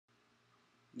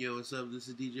Yo, what's up? This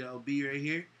is DJ LB right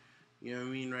here. You know what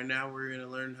I mean? Right now we're gonna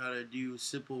learn how to do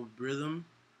simple rhythm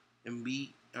and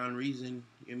beat on Reason.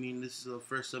 I mean, this is the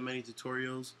first of many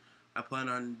tutorials. I plan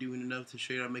on doing enough to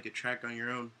show you how to make a track on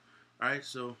your own. Alright,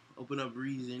 so open up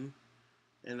Reason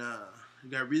and you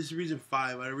got this Reason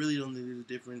 5. I really don't think there's a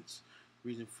difference.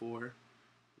 Reason 4.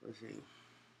 Let's see.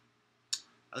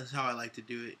 That's how I like to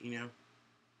do it.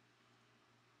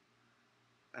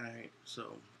 Alright, so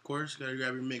of course gotta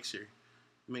grab your mixer.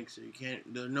 You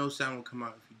can't, no sound will come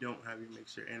out if you don't have your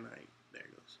mixer. And there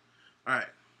it goes. Alright,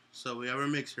 so we have our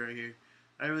mixer right here.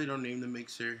 I really don't name the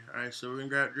mixer. Alright, so we're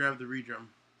gonna grab the redrum.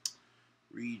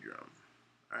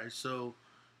 Alright, so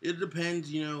it depends,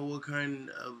 what kind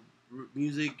of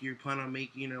music you plan on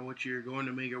making, or what you're going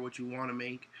to make, or what you want to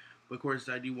make. But of course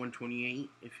I do 128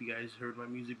 if you guys heard my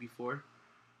music before.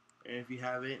 And if you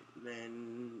haven't,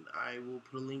 then I will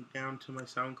put a link down to my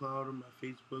SoundCloud or my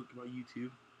Facebook, my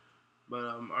YouTube. But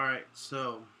alright,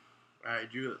 so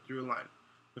drew a line.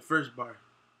 The first bar.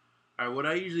 Alright, what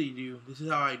I usually do, this is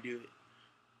how I do it.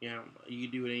 You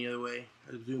can do it any other way.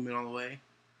 I zoom in all the way.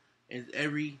 And it's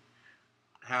every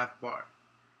half bar.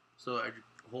 So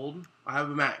I have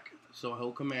a Mac. So I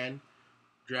hold Command,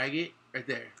 drag it right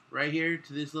there. Right here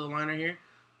to this little line right here.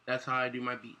 That's how I do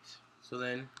my beats. So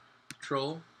then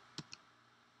Control,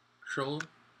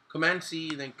 Command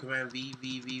C, then Command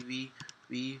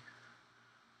V,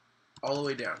 all the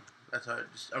way down. That's how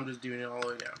I'm just doing it all the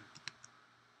way down.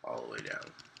 All the way down.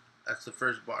 That's the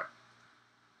first bar.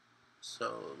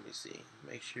 So let me see.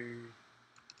 Make sure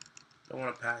don't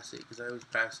want to pass it because I always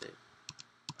pass it.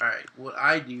 Alright, what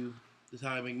I do, this is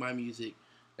how I make my music.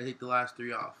 I take the last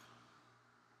 3 off.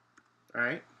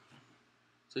 Alright?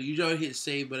 So usually I hit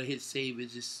save, but I hit save,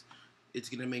 it's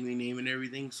gonna make me name and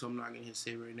everything, so I'm not gonna hit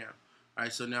save right now.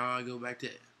 Alright, so now I go back to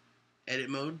edit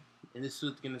mode, and this is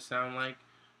what it's gonna sound like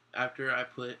after I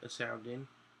put a sound in.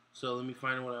 So let me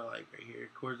find what I like right here.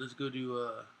 Of course, let's go do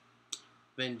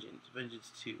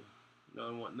Vengeance 2.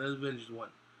 No, Vengeance 1.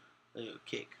 There you go,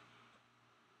 kick.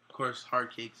 Of course,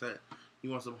 hard kicks. You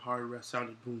want some hard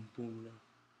sounding boom, boom,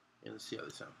 and let's see how they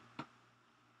sound.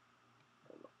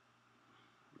 Hold on.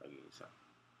 I'm not getting sound.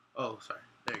 Oh, sorry.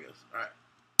 There it goes. Alright.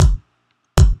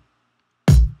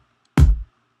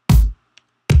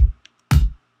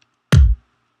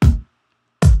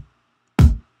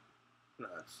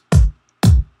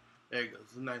 There it goes.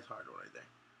 It's a nice hard one right there.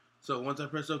 So once I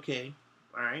press OK,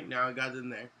 alright, now I got it in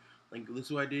there. Like, this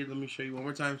is what I did. Let me show you one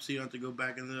more time so you don't have to go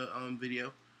back in the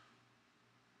video.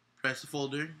 Press the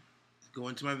folder, go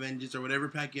into my Vengeance or whatever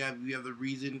pack you have. If you have the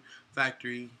Reason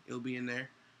Factory, it'll be in there.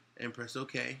 And press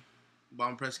OK. But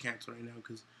I'm press cancel right now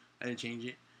because I didn't change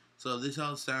it. So this is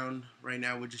how it sound right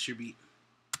now with just your beat.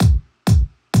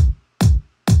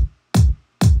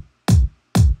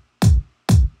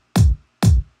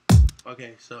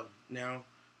 Okay, so now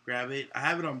grab it. I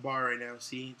have it on bar right now.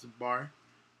 See, it's a bar.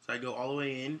 So I go all the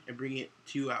way in and bring it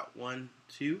 2 out. 1,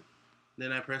 2.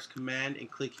 Then I press Command and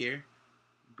click here.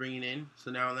 Bring it in.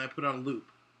 So now I put on loop.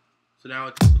 So now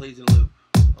it plays in loop.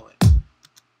 Oh wait.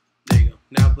 There you go.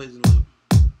 Now it plays in loop.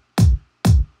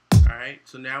 Alright,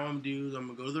 so now I'm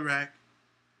gonna go to the rack.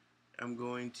 I'm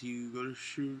going to go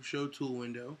to show tool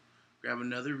window. Grab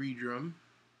another redrum.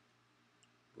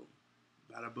 Boom.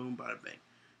 Bada boom, bada bang.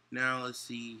 Now let's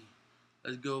see.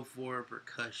 Let's go for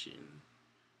percussion.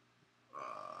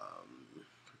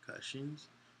 Percussions.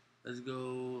 Let's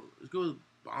go with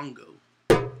bongo.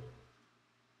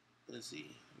 Let's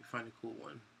see. Let me find a cool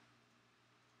one.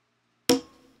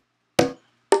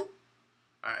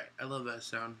 Alright, I love that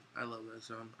sound.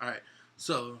 Alright,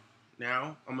 so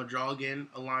now I'm gonna draw again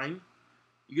a line.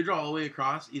 You can draw all the way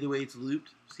across. Either way, it's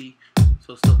looped. See?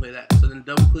 So still play that. So then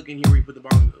double click in here where you put the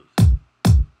bongos.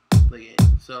 Play it.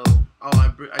 So,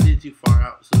 I did it too far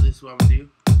out. So this is what I'm gonna do.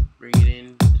 Bring it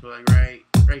in to like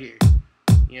right here.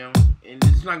 And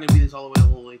it's not gonna be this all the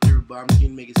whole way through, but I'm just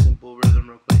gonna make it simple rhythm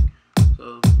real quick.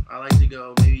 So I like to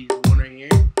go maybe one right here,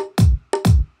 and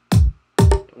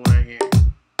one right here.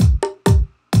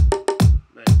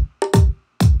 But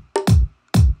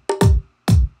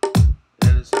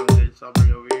that doesn't sound good, so I'll bring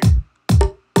it over here.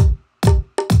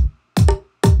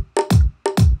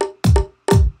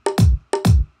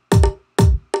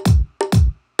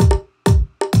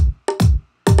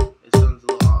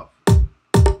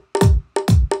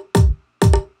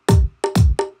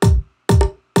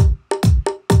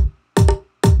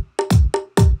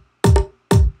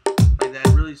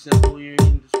 Really simple,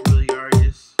 just really are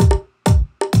just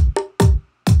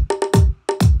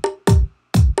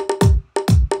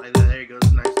like that. There you go. It's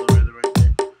a nice little rhythm right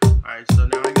there. Alright, so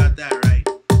now I got that right.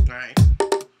 Alright,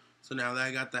 so now that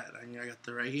I got that, I got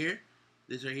the right here,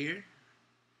 this right here,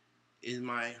 is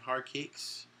my hard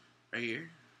kicks right here,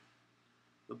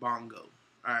 the bongo.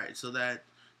 All right, so that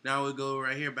now we'll go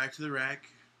right here back to the rack,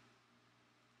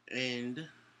 and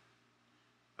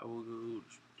I will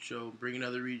go bring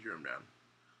another reed drum down.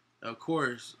 Now, of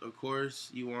course,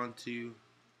 you want to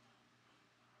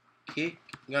kick.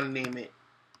 You gotta name it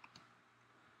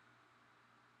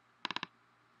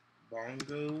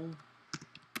bongo,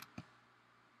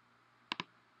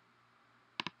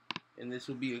 and this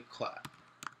will be a clap.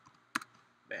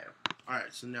 Bam. All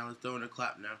right, so now let's throw in a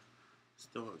clap. Now, let's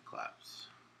throw in claps.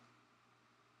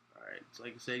 All right, so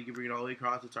like I said, you can bring it all the way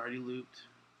across. It's already looped.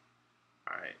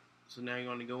 All right, so now you're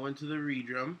going to go into the reed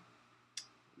drum.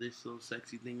 This little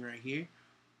sexy thing right here.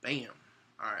 Bam.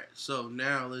 All right, so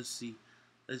now let's see.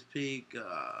 Let's pick.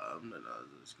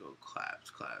 Let's go claps,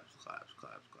 claps, claps,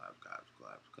 claps, claps, claps,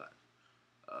 claps, claps.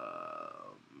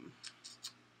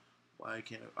 Why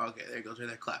can't? Okay, there it goes. Right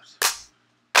there, claps.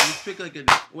 Just pick like a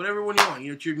whatever one you want. You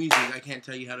know, it's your music. I can't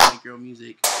tell you how to make your own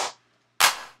music.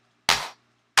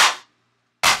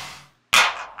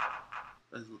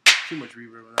 That's too much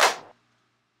reverb on that.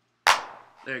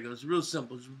 There it goes. Real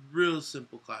simple. It's real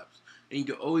simple claps. And you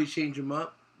can always change them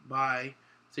up by,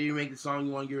 say you make the song,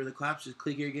 you want to get rid of the claps, just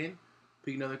click here again,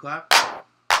 pick another clap,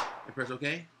 and press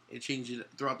OK. It changes it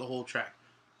throughout the whole track.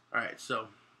 Alright, so,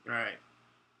 alright.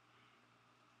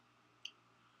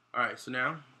 Alright, so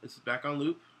now, this is back on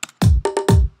loop.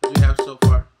 As we have so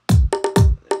far.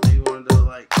 Maybe one of the,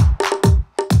 like,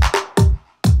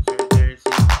 right there, see?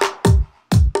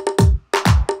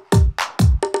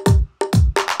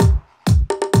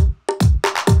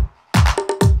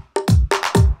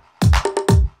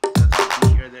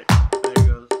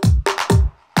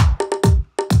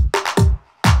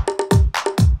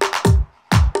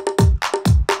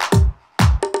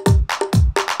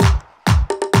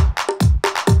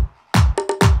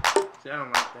 I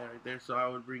don't like that right there, so I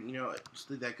would bring, you know, just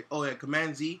leave that. Oh yeah,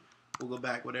 Command Z will go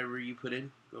back. Whatever you put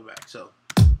in, go back. So.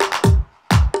 And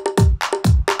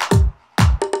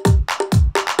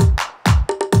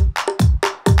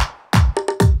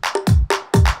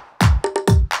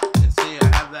see, I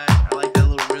have that. I like that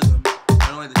little rhythm. I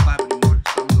don't like the clap anymore,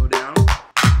 so I'm gonna go down.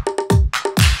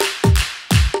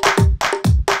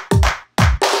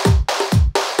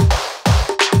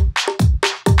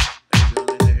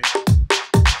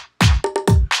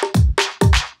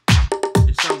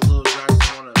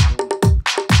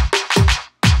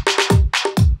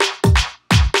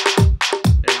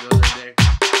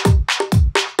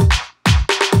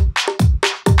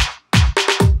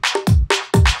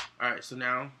 So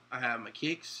now I have my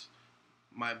kicks,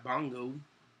 my bongo,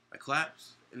 my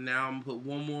claps, and now I'm gonna put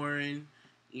one more in,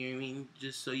 you know what I mean,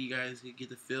 just so you guys can get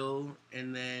the feel,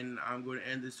 and then I'm going to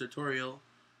end this tutorial,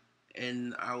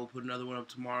 and I will put another one up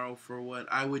tomorrow for what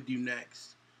I would do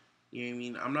next, you know what I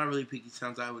mean. I'm not really picking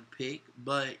sounds I would pick,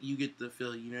 but you get the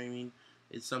feel, you know what I mean.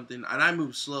 It's something, and I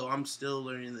move slow, I'm still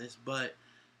learning this, but,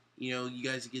 you know, you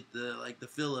guys get the, like, the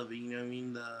feel of it, you know what I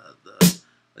mean,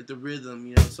 like the rhythm,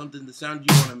 you know, something, the sound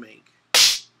you want to make.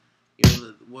 You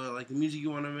know, like the music you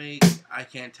want to make, I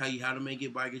can't tell you how to make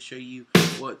it, but I can show you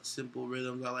what simple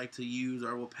rhythms I like to use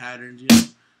or what patterns, you know.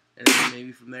 And then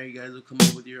maybe from there you guys will come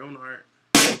up with your own art.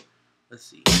 Let's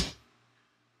see.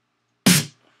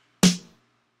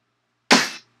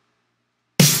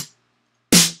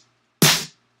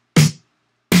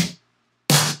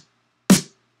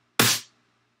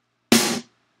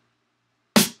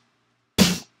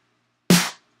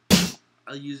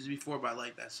 I used it before, but I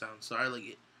like that sound, so I like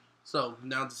it. So,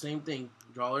 now it's the same thing.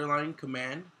 Draw your line,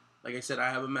 Command. Like I said,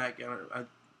 I have a Mac. I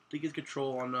think it's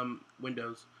Control on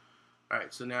Windows.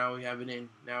 Alright, so now we have it in.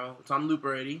 Now, it's on loop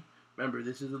already. Remember,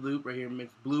 this is a loop right here. When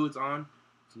it's blue, it's on.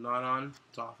 It's not on.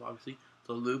 It's off, obviously.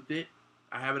 So, looped it.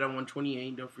 I have it on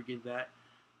 128. Don't forget that.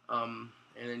 And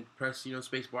then press, you know,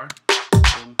 space bar.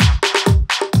 Boom.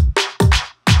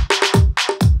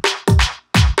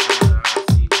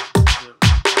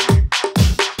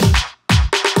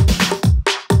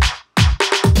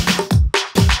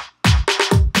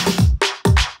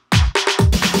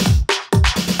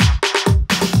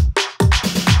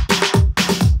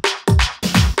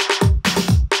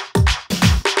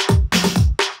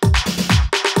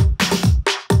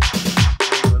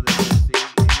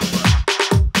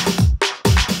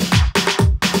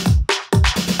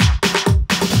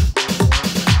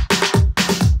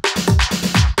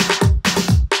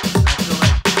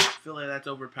 That's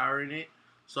overpowering it,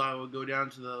 so I will go down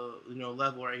to the, you know,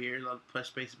 level right here. I'll press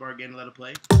space bar again and let it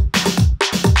play.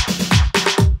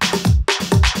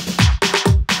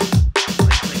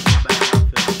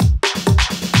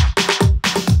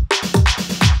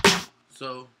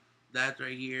 So that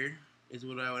right here is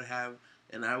what I would have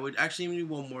And I would actually do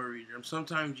one more reason.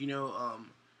 Sometimes,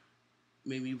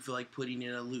 maybe you feel like putting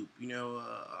in a loop,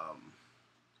 a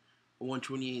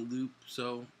 128 loop.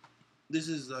 So this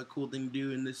is a cool thing to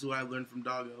do, and this is what I learned from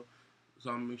Doggo. So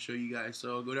I'm going to show you guys.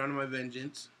 So I'll go down to my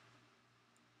Vengeance,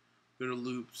 go to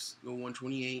loops, go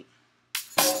 128.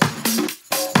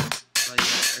 Like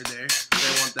that right there. So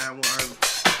I want that one, or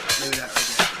maybe that right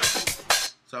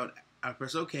there. So I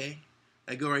press OK.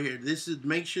 I go right here. This is,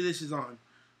 make sure this is on,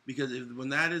 because when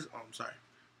that is, I'm sorry,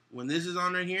 when this is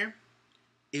on right here,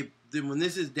 then when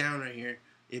this is down right here,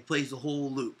 it plays the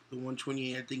whole loop. The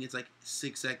 128, I think it's like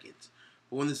 6 seconds.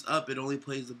 But when it's up, it only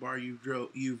plays the bar you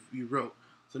wrote.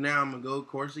 So now I'm gonna go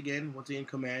chorus again. Once again,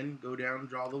 command, go down,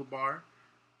 draw the bar.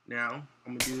 Now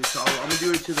I'm gonna do it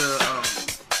to the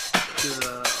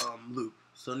loop.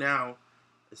 So now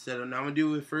now I'm gonna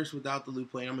do it first without the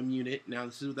loop playing. I'm gonna mute it. Now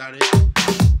this is without it.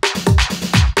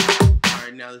 All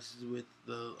right, now this is with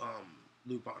the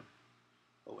loop on.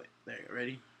 Oh wait, there you go.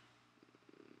 Ready?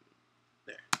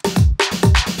 There.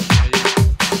 Ready?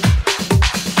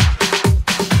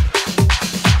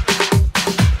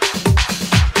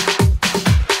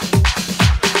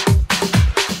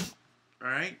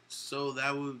 Alright, so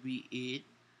that would be it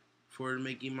for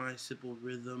making my simple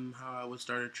rhythm, how I would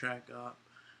start a track off.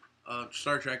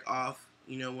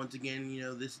 Once again,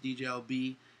 this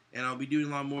DJ and I'll be doing a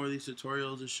lot more of these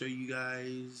tutorials to show you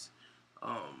guys,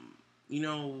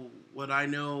 what I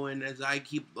know, and as I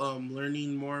keep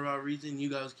learning more about Reason, you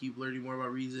guys keep learning more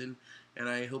about Reason, and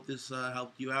I hope this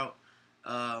helped you out.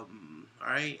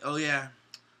 Alright, oh yeah,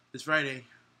 this Friday,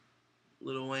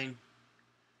 Lil Wayne,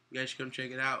 you guys should come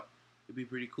check it out. It'd be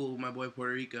pretty cool. My boy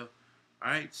Puerto Rico.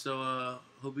 Alright, so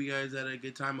hope you guys had a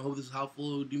good time. I hope this is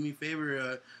helpful. Do me a favor,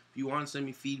 if you want to send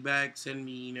me feedback, send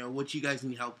me what you guys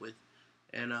need help with,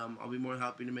 and I'll be more than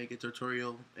happy to make a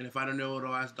tutorial. And if I don't know it,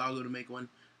 I'll ask Doggo to make one,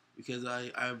 because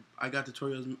I got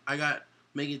tutorials. I got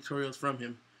making tutorials from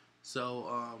him.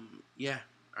 So yeah.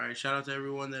 Alright, shout out to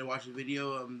everyone that watched the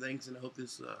video. Thanks, and I hope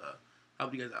this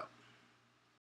helped you guys out.